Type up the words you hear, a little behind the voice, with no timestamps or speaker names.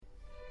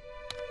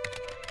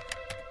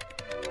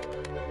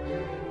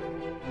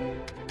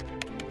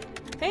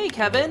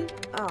Kevin.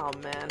 Oh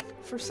man,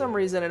 for some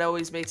reason it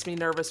always makes me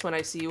nervous when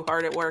I see you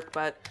hard at work,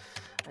 but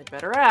I'd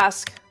better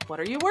ask, what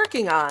are you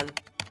working on?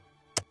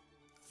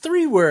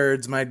 3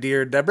 words, my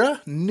dear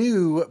Deborah.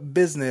 New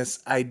business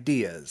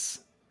ideas.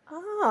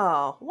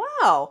 Oh,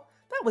 wow.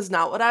 That was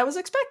not what I was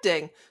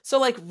expecting. So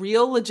like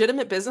real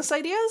legitimate business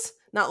ideas?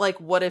 Not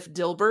like what if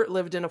Dilbert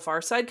lived in a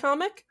Far Side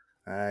comic?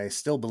 I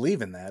still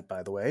believe in that,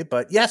 by the way.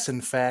 But yes, in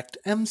fact,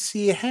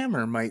 MC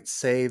Hammer might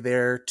say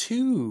they're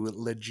too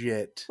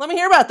legit. Let me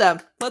hear about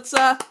them. Let's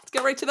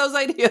get right to those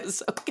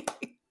ideas.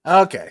 Okay.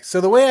 Okay,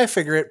 so the way I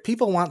figure it,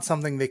 people want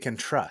something they can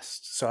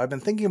trust. So I've been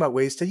thinking about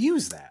ways to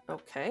use that.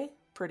 Okay,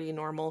 pretty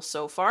normal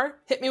so far.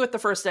 Hit me with the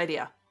first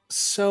idea.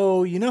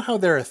 So, you know how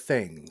there are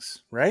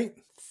things, right?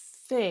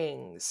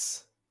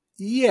 Things.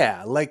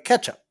 Yeah, like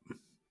ketchup.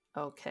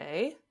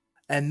 Okay.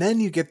 And then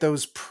you get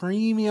those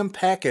premium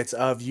packets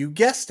of, you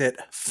guessed it,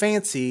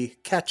 fancy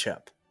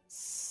ketchup.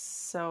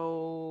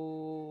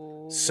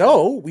 So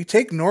we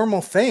take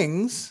normal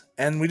things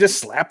and we just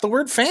slap the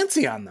word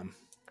fancy on them.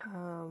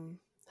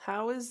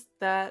 How is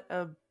that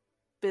a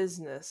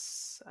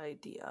business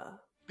idea?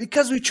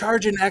 Because we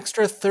charge an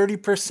extra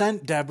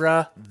 30%,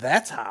 Deborah.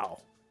 That's how.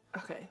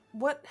 Okay.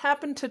 What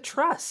happened to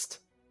trust?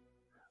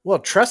 Well,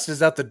 trust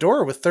is out the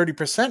door with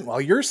 30%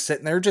 while you're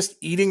sitting there just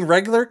eating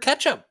regular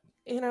ketchup.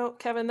 You know,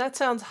 Kevin, that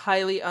sounds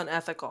highly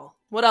unethical.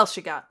 What else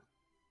you got?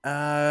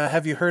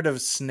 Have you heard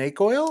of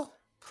snake oil?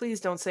 Please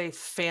don't say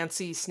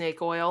fancy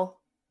snake oil.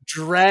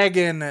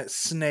 Dragon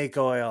snake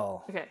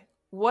oil. Okay.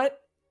 What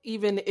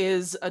even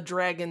is a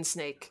dragon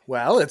snake?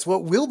 Well, it's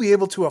what we'll be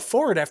able to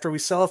afford after we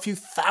sell a few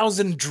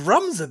thousand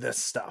drums of this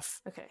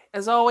stuff. Okay.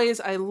 As always,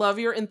 I love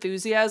your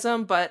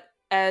enthusiasm, but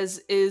as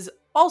is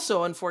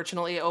also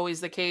unfortunately always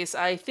the case,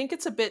 I think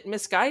it's a bit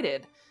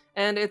misguided.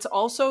 And it's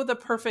also the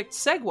perfect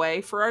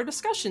segue for our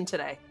discussion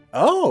today.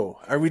 Oh,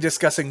 are we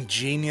discussing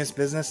genius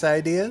business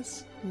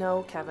ideas?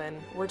 No, Kevin.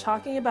 We're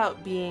talking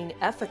about being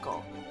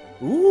ethical.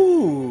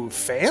 Ooh,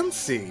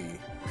 fancy.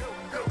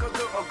 Go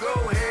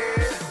ahead.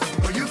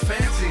 Oh, you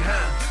fancy,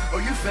 huh? Oh,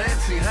 you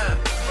fancy, huh?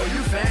 Oh,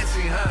 you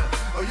fancy, huh?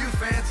 Oh, you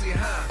fancy,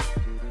 huh?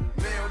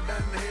 Nail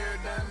done, hair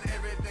done,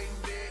 everything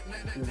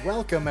did.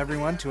 Welcome,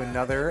 everyone, to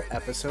another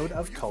episode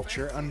of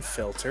Culture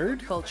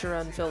Unfiltered. Culture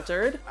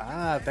Unfiltered.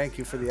 Thank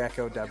you for the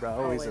echo, Deborah.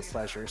 Always a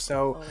pleasure.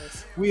 So,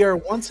 Always. We are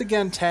once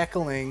again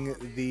tackling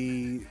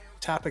the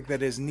topic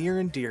that is near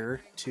and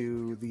dear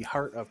to the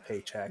heart of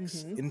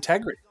Paychex,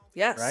 integrity.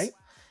 Yes. Right?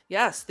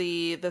 Yes,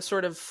 the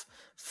sort of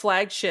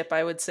flagship,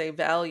 I would say,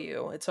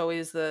 value. It's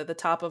always the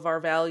top of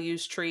our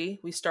values tree.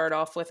 We start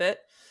off with it.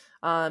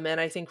 And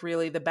I think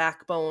really the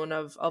backbone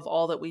of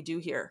all that we do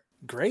here.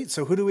 Great.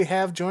 So who do we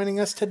have joining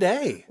us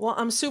today? Well,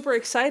 I'm super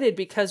excited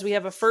because we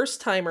have a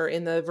first-timer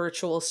in the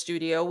virtual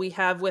studio. We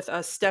have with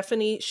us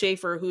Stephanie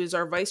Schaefer, who is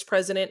our Vice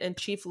President and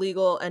Chief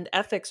Legal and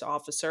Ethics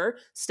Officer.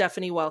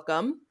 Stephanie,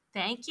 welcome.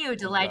 Thank you.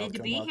 Delighted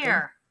to be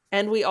here.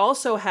 And we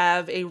also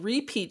have a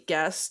repeat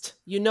guest.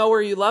 You know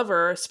her, you love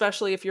her,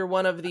 especially if you're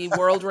one of the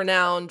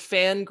world-renowned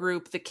fan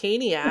group, the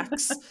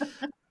Caniacs.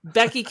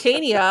 Becky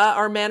Kania,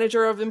 our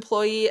Manager of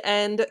Employee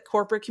and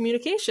Corporate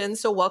Communications.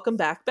 So welcome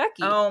back,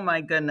 Becky. Oh my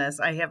goodness.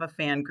 I have a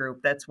fan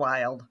group. That's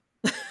wild.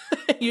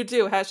 You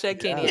do. Hashtag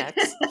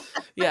Caniacs.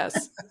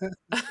 Yes.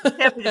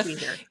 Happy to be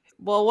here.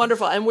 Well,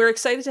 wonderful. And we're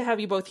excited to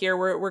have you both here.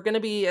 We're going to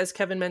be, as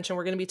Kevin mentioned,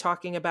 we're going to be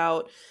talking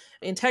about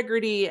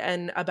integrity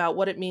and about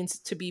what it means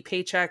to be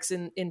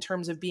Paychex in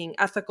terms of being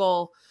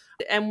ethical.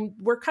 And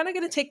we're kind of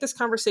going to take this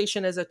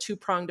conversation as a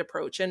two-pronged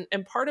approach. And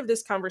part of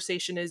this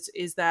conversation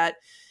is that,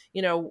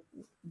 you know,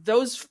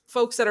 those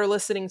folks that are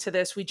listening to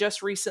this, we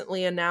just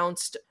recently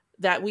announced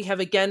that we have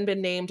again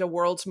been named a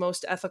world's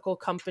most ethical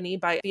company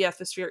by the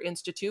Ethisphere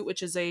Institute,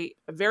 which is a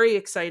very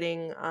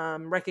exciting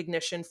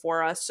recognition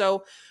for us.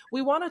 So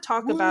we want to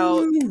talk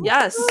about,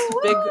 yes,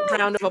 big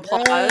round of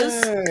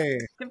applause. Yay.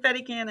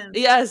 Confetti cannon.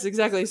 Yes,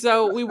 exactly.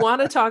 So we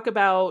want to talk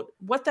about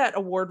what that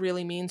award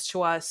really means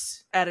to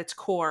us at its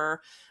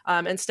core.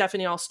 And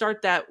Stephanie, I'll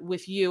start that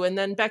with you. And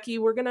then Becky,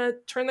 we're going to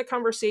turn the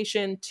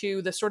conversation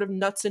to the sort of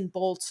nuts and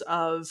bolts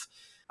of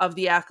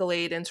the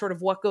accolade and sort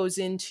of what goes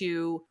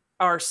into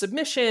our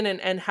submission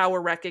and how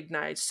we're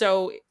recognized.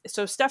 So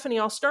Stephanie,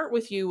 I'll start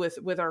with you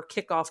with our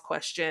kickoff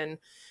question.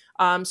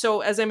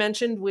 So as I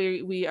mentioned,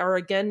 we are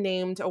again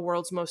named a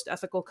world's most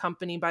ethical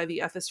company by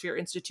the Ethisphere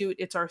Institute.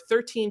 It's our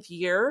 13th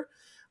year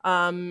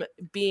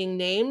being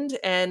named.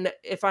 And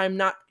if I'm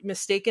not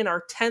mistaken,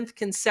 our 10th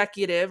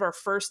consecutive, our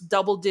first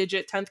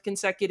double-digit 10th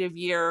consecutive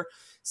year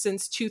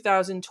since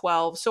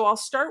 2012. So I'll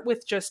start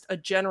with just a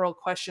general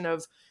question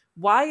of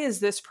why is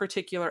this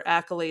particular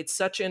accolade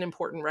such an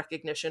important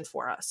recognition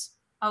for us?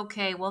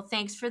 Okay, well,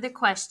 thanks for the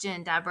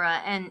question, Deborah.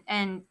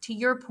 And to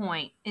your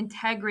point,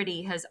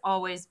 integrity has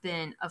always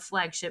been a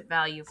flagship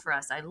value for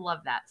us. I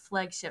love that,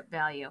 flagship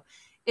value.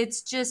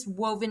 It's just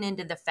woven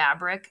into the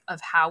fabric of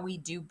how we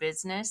do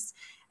business.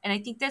 And I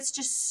think that's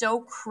just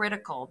so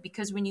critical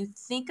because when you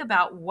think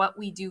about what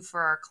we do for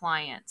our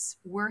clients,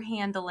 we're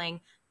handling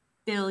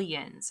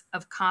billions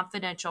of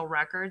confidential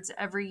records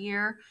every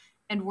year,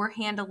 and we're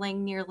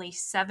handling nearly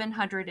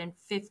 $750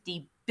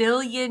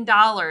 billion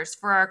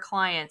for our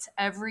clients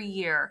every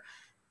year.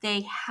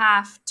 They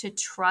have to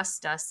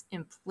trust us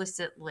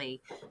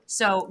implicitly.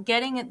 So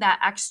getting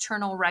that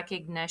external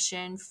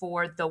recognition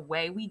for the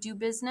way we do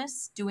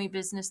business, doing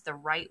business the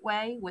right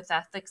way with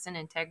ethics and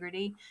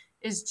integrity,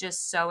 is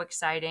just so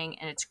exciting.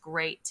 And it's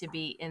great to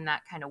be in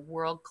that kind of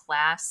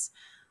world-class,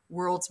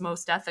 world's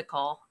most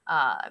ethical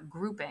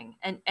grouping.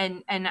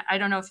 And I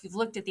don't know if you've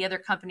looked at the other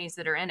companies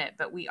that are in it,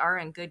 but we are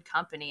in good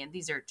company. And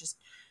these are just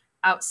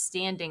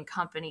outstanding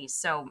companies.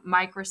 So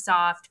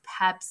Microsoft,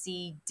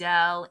 Pepsi,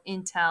 Dell,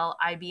 Intel,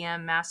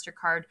 IBM,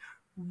 MasterCard,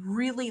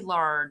 really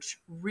large,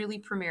 really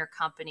premier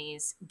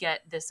companies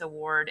get this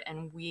award.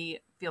 And we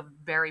feel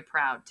very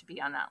proud to be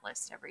on that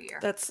list every year.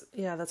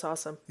 That's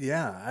awesome.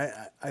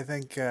 Yeah, I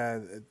think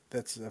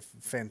that's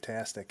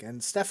fantastic.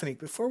 And Stephanie,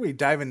 before we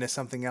dive into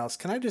something else,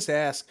 can I just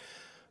ask,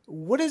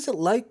 what is it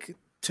like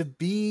to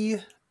be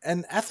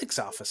an ethics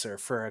officer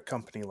for a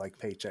company like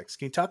Paychex?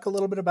 Can you talk a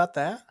little bit about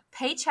that?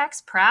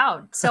 Paychex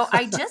proud. So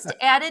I just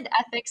added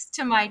ethics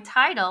to my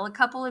title a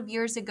couple of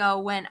years ago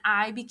when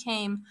I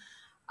became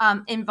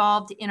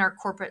involved in our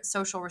corporate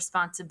social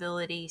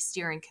responsibility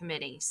steering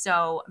committee.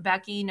 So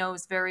Becky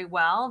knows very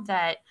well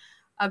that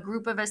a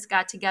group of us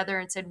got together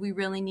and said, we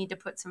really need to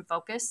put some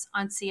focus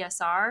on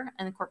CSR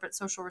and the corporate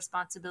social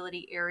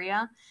responsibility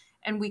area.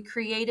 And we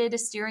created a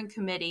steering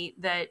committee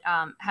that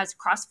has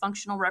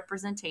cross-functional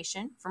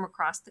representation from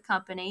across the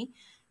company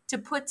to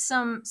put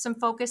some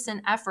focus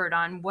and effort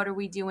on what are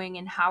we doing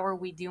and how are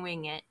we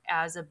doing it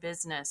as a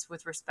business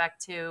with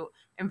respect to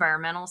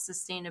environmental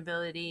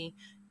sustainability,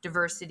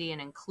 diversity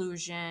and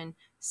inclusion,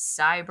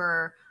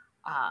 cyber,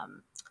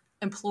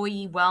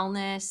 employee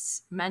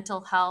wellness,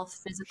 mental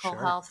health, physical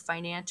health,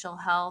 financial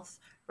health,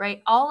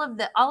 right? All of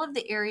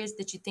the areas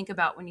that you think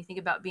about when you think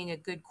about being a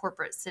good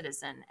corporate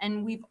citizen.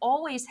 And we've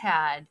always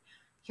had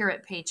here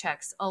at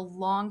Paychex a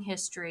long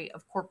history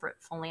of corporate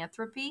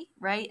philanthropy,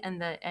 right?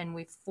 And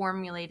we've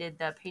formulated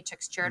the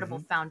Paychex Charitable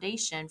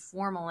Foundation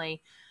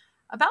formally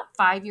about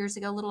 5 years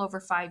ago, a little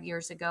over 5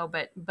 years ago,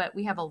 but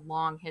we have a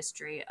long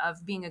history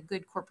of being a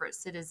good corporate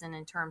citizen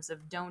in terms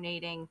of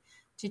donating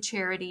to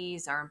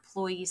charities, our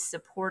employees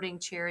supporting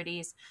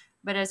charities.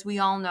 But as we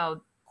all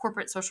know,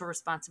 corporate social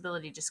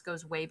responsibility just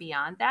goes way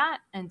beyond that.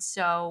 And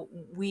so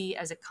we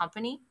as a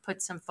company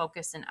put some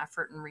focus and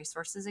effort and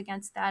resources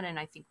against that. And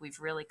I think we've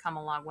really come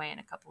a long way in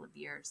a couple of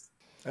years.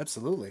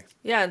 Absolutely.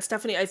 Yeah. And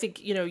Stephanie, I think,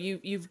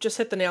 you've just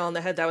hit the nail on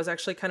the head. That was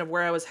actually kind of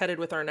where I was headed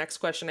with our next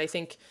question. I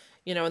think,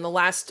 in the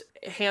last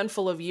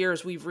handful of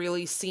years, we've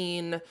really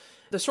seen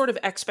the sort of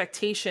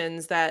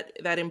expectations that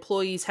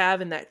employees have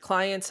and that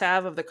clients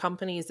have of the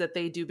companies that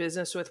they do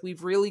business with.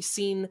 We've really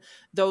seen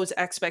those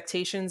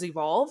expectations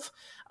evolve.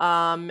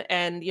 And,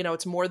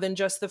 it's more than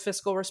just the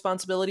fiscal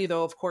responsibility,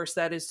 though, of course,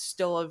 that is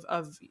still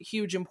of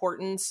huge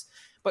importance.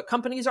 But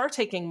companies are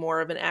taking more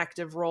of an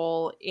active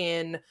role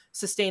in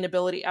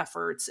sustainability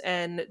efforts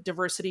and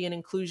diversity and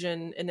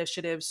inclusion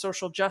initiatives,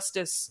 social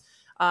justice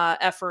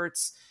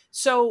efforts.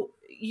 So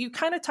you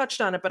kind of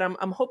touched on it, but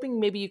I'm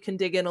hoping maybe you can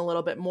dig in a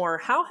little bit more.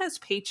 How has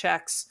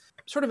Paychex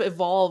sort of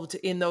evolved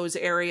in those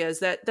areas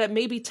that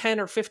maybe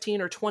 10 or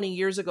 15 or 20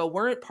 years ago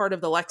weren't part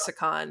of the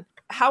lexicon?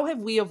 How have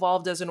we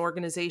evolved as an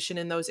organization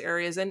in those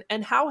areas?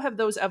 And how have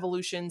those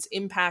evolutions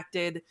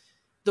impacted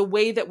the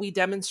way that we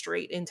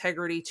demonstrate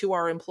integrity to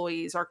our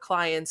employees, our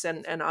clients,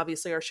 and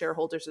obviously our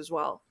shareholders as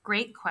well?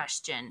 Great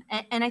question.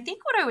 And I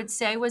think what I would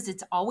say was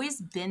it's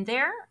always been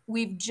there.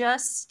 We've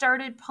just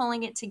started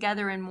pulling it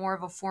together in more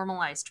of a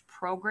formalized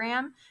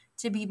program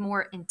to be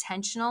more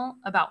intentional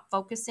about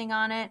focusing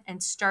on it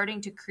and starting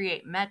to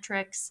create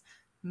metrics,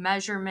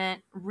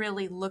 measurement,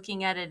 really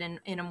looking at it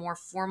in a more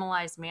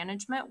formalized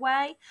management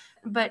way.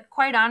 But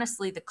quite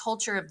honestly, the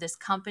culture of this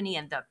company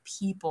and the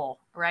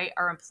people, right?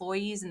 Our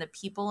employees and the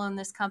people in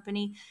this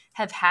company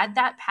have had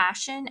that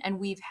passion, and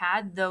we've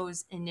had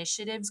those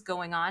initiatives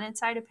going on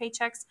inside of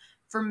Paychex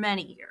for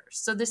many years.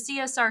 So the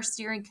CSR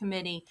steering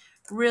committee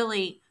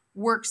really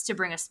works to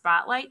bring a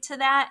spotlight to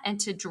that and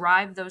to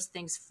drive those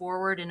things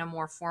forward in a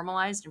more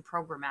formalized and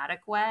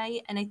programmatic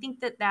way. And I think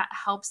that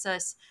helps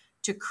us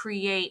to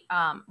create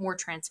more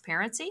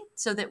transparency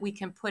so that we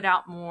can put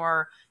out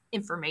more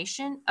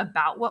information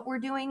about what we're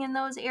doing in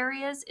those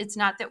areas. It's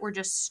not that we're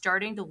just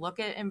starting to look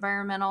at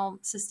environmental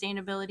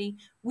sustainability.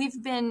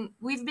 We've been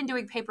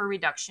doing paper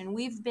reduction.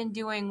 We've been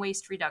doing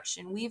waste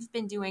reduction. We've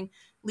been doing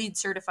LEED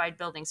certified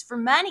buildings for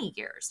many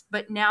years,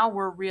 but now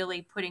we're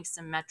really putting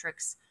some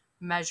metrics,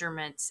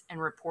 measurements,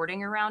 and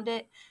reporting around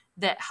it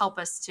that help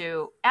us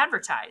to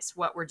advertise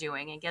what we're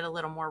doing and get a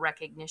little more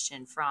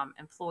recognition from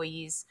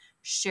employees,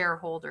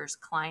 shareholders,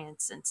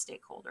 clients, and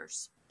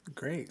stakeholders.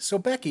 Great. So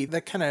Becky,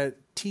 that kind of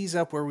tees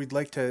up where we'd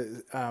like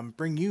to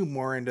bring you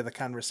more into the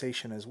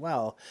conversation as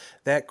well.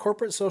 That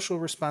corporate social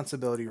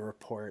responsibility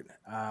report,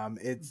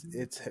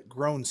 it's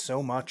grown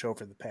so much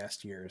over the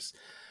past years.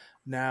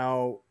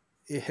 Now,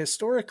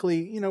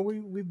 historically,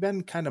 we've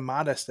been kind of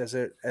modest as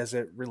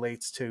it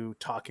relates to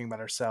talking about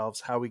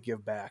ourselves, how we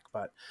give back.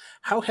 But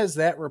how has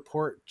that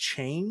report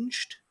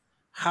changed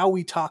how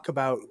we talk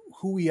about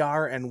who we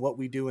are and what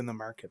we do in the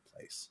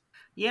marketplace?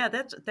 Yeah,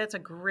 that's a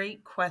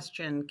great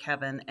question,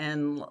 Kevin.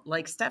 And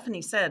like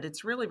Stephanie said,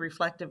 it's really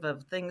reflective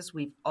of things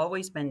we've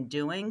always been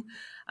doing,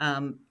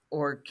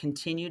 or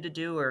continue to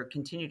do, or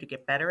continue to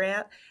get better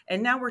at.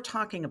 And now we're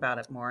talking about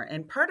it more.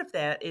 And part of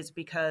that is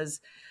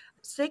because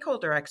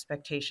stakeholder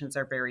expectations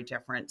are very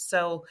different.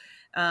 So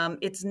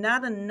it's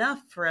not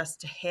enough for us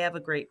to have a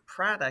great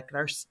product.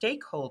 Our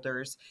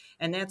stakeholders,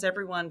 and that's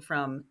everyone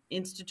from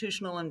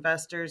institutional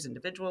investors,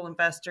 individual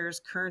investors,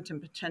 current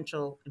and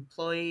potential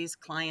employees,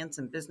 clients,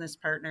 and business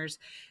partners,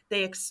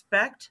 they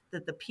expect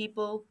that the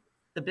people,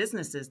 the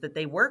businesses that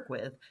they work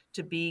with,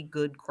 to be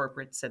good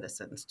corporate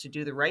citizens, to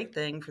do the right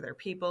thing for their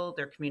people,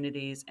 their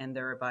communities, and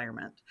their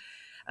environment.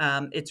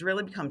 It's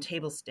really become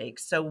table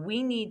stakes. So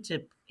we need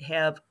to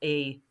have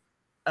a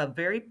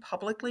very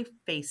publicly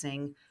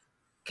facing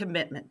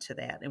commitment to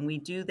that. And we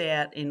do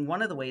that in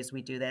one of the ways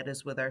we do that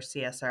is with our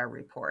CSR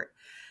report.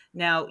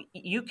 Now,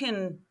 you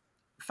can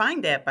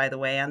find that, by the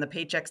way, on the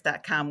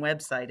paychex.com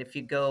website. If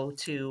you go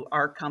to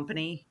our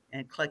company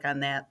and click on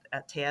that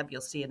tab,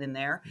 you'll see it in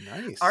there.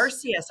 Nice. Our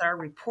CSR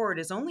report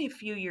is only a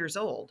few years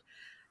old.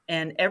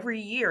 And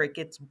every year it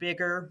gets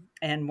bigger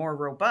and more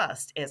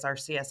robust as our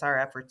CSR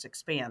efforts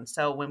expand.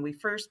 So when we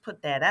first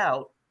put that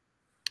out,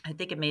 I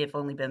think it may have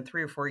only been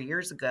 3 or 4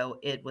 years ago,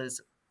 it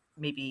was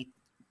maybe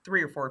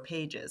 3 or 4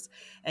 pages.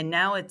 And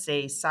now it's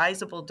a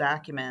sizable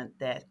document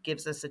that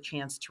gives us a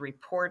chance to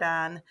report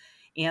on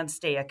and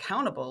stay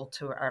accountable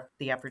to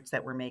the efforts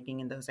that we're making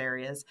in those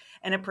areas.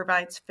 And it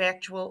provides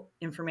factual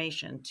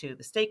information to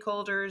the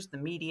stakeholders, the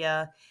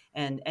media,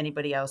 and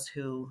anybody else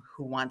who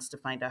wants to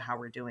find out how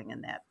we're doing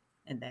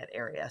in that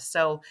area.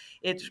 So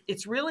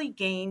it's really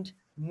gained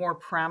more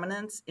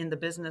prominence in the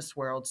business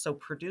world. So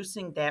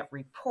producing that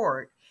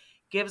report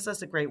gives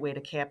us a great way to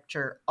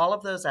capture all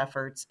of those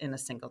efforts in a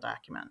single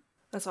document.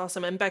 That's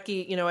awesome. And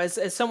Becky,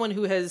 as someone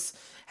who has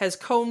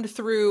combed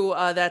through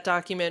that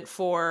document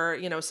for,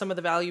 some of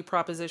the value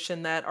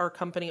proposition that our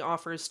company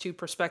offers to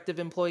prospective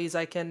employees,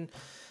 I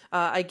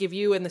give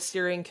you and the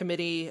steering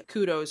committee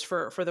kudos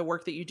for the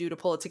work that you do to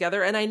pull it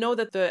together. And I know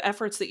that the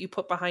efforts that you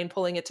put behind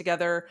pulling it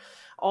together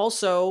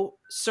also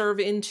serve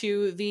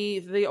into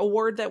the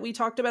award that we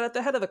talked about at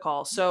the head of the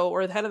call,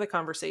 or the head of the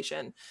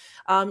conversation.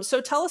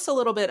 So tell us a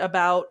little bit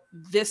about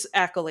this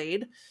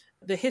accolade,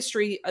 the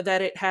history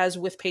that it has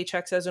with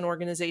Paychex as an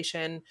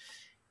organization.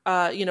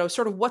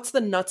 Sort of what's the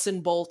nuts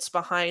and bolts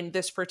behind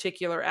this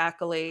particular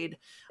accolade,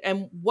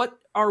 and what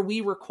are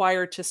we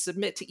required to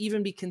submit to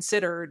even be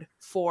considered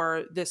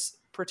for this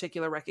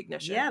particular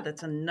recognition? Yeah,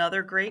 that's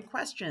another great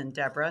question,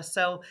 Deborah.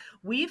 So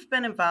we've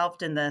been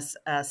involved in this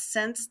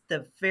since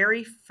the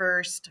very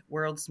first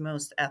World's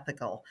Most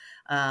Ethical.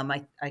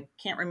 I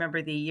can't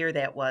remember the year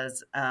that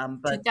was,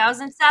 but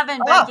 2007,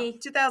 Becky.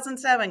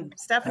 2007.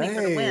 Stephanie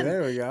for the win.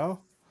 There we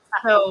go.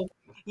 So,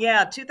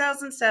 yeah,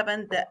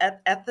 2007, the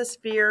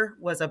Ethisphere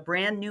was a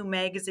brand new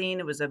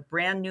magazine. It was a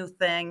brand new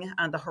thing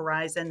on the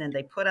horizon, and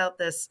they put out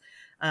this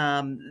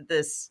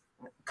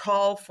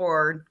call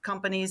for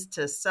companies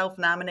to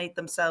self-nominate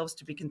themselves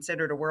to be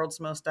considered a world's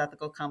most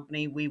ethical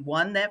company. We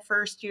won that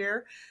first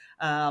year.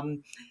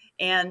 And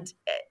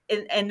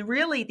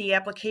really the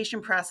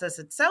application process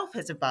itself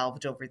has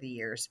evolved over the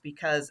years,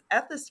 because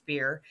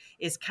Ethisphere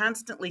is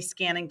constantly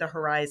scanning the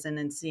horizon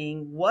and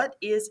seeing what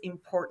is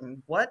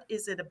important, what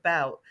is it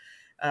about,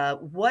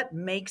 what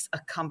makes a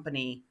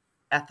company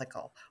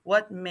ethical,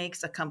 what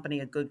makes a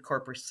company a good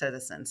corporate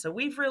citizen. So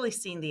we've really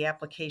seen the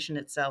application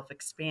itself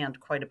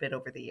expand quite a bit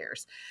over the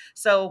years.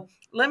 So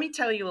let me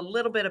tell you a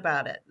little bit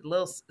about it,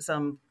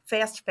 some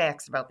fast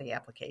facts about the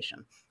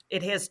application.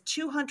 It has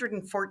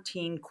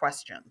 214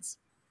 questions.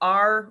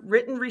 Our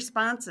written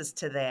responses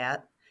to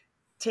that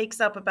takes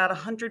up about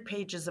 100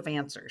 pages of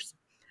answers.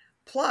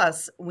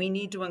 Plus, we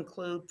need to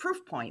include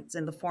proof points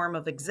in the form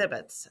of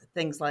exhibits,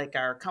 things like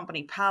our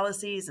company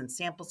policies and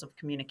samples of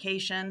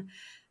communication.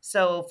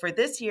 So for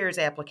this year's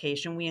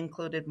application, we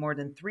included more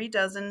than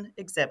 36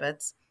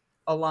 exhibits,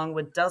 along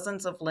with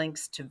dozens of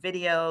links to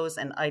videos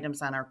and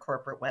items on our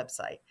corporate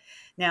website.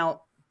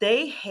 Now,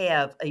 they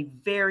have a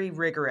very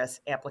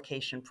rigorous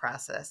application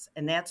process,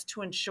 and that's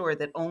to ensure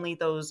that only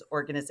those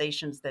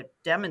organizations that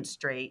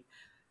demonstrate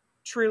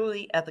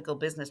truly ethical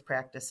business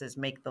practices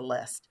make the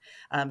list.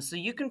 So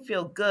you can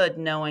feel good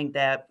knowing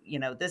that,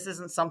 this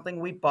isn't something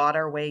we bought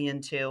our way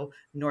into,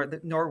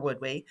 nor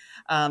would we.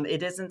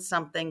 It isn't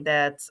something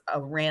that's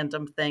a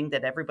random thing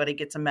that everybody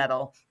gets a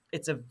medal.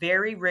 It's a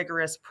very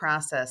rigorous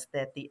process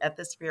that the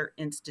Ethisphere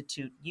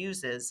Institute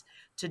uses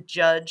to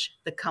judge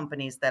the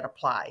companies that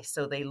apply.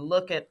 So they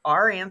look at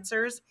our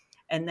answers,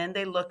 and then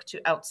they look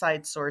to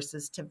outside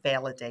sources to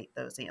validate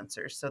those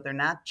answers. So they're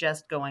not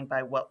just going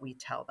by what we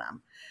tell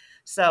them.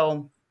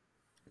 So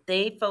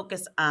they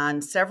focus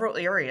on several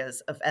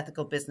areas of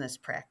ethical business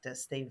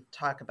practice. They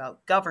talk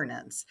about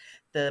governance,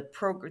 the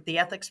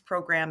ethics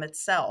program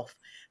itself,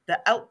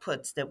 the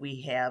outputs that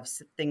we have,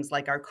 things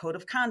like our code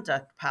of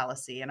conduct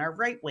policy and our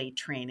right way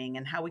training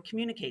and how we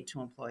communicate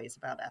to employees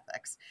about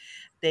ethics.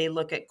 They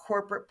look at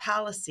corporate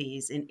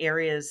policies in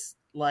areas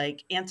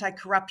like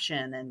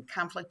anti-corruption and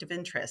conflict of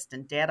interest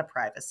and data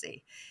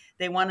privacy.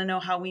 They want to know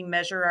how we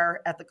measure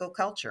our ethical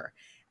culture.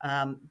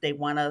 They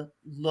want to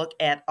look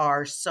at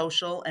our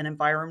social and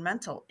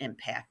environmental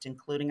impact,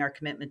 including our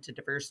commitment to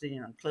diversity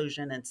and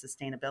inclusion and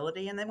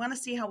sustainability. And they want to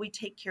see how we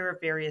take care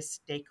of various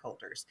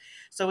stakeholders.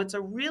 So it's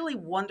a really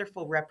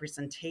wonderful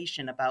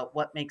representation about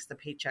what makes the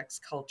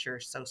Paychex culture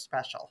so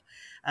special.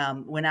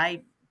 When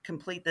I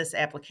complete this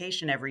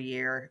application every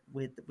year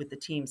with the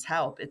team's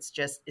help, it's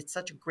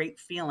such a great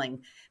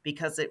feeling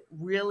because it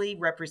really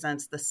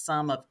represents the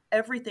sum of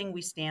everything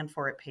we stand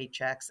for at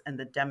Paychex and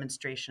the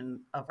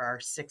demonstration of our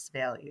 6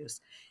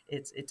 values.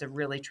 It's a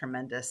really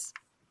tremendous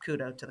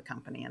kudo to the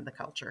company and the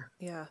culture.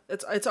 Yeah,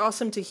 it's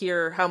awesome to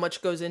hear how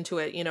much goes into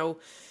it. You know,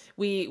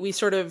 we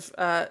sort of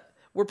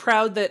we're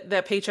proud that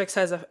Paychex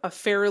has a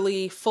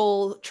fairly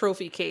full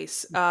trophy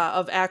case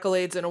of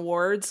accolades and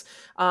awards.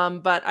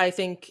 But I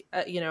think,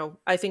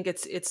 I think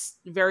it's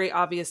very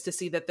obvious to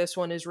see that this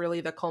one is really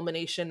the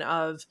culmination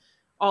of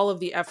all of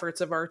the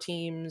efforts of our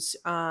teams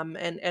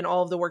and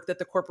all of the work that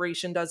the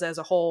corporation does as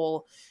a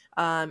whole,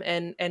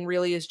 and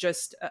really is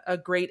just a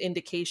great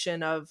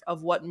indication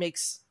of what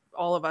makes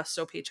all of us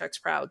so Paychex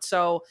proud.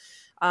 So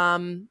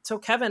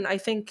Kevin, I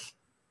think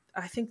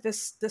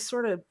this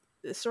sort of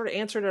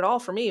answered it all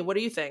for me. What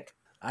do you think?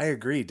 I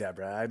agree,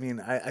 Deborah. I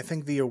mean, I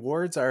think the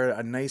awards are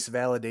a nice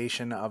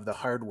validation of the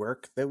hard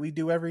work that we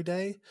do every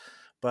day,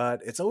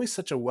 but it's always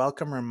such a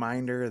welcome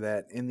reminder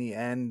that in the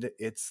end,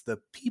 it's the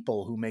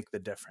people who make the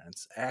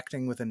difference,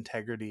 acting with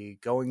integrity,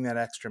 going that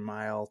extra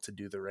mile to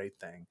do the right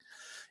thing.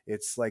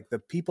 It's like the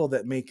people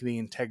that make the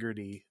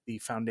integrity the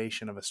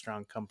foundation of a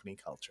strong company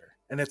culture.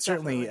 And it's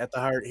certainly at the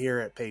heart here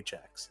at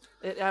Paychex.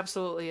 It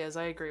absolutely is.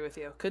 I agree with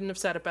you. Couldn't have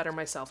said it better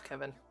myself,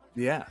 Kevin.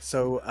 Yeah.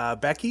 So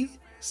Becky,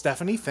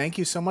 Stephanie, thank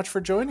you so much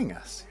for joining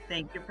us.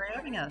 Thank you for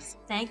having us.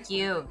 Thank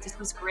you. This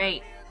was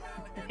great.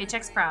 The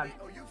Paychex proud.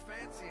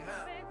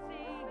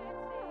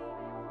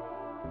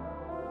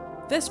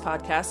 This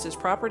podcast is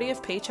property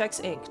of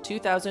Paychex Inc.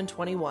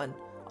 2021.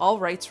 All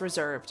rights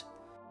reserved.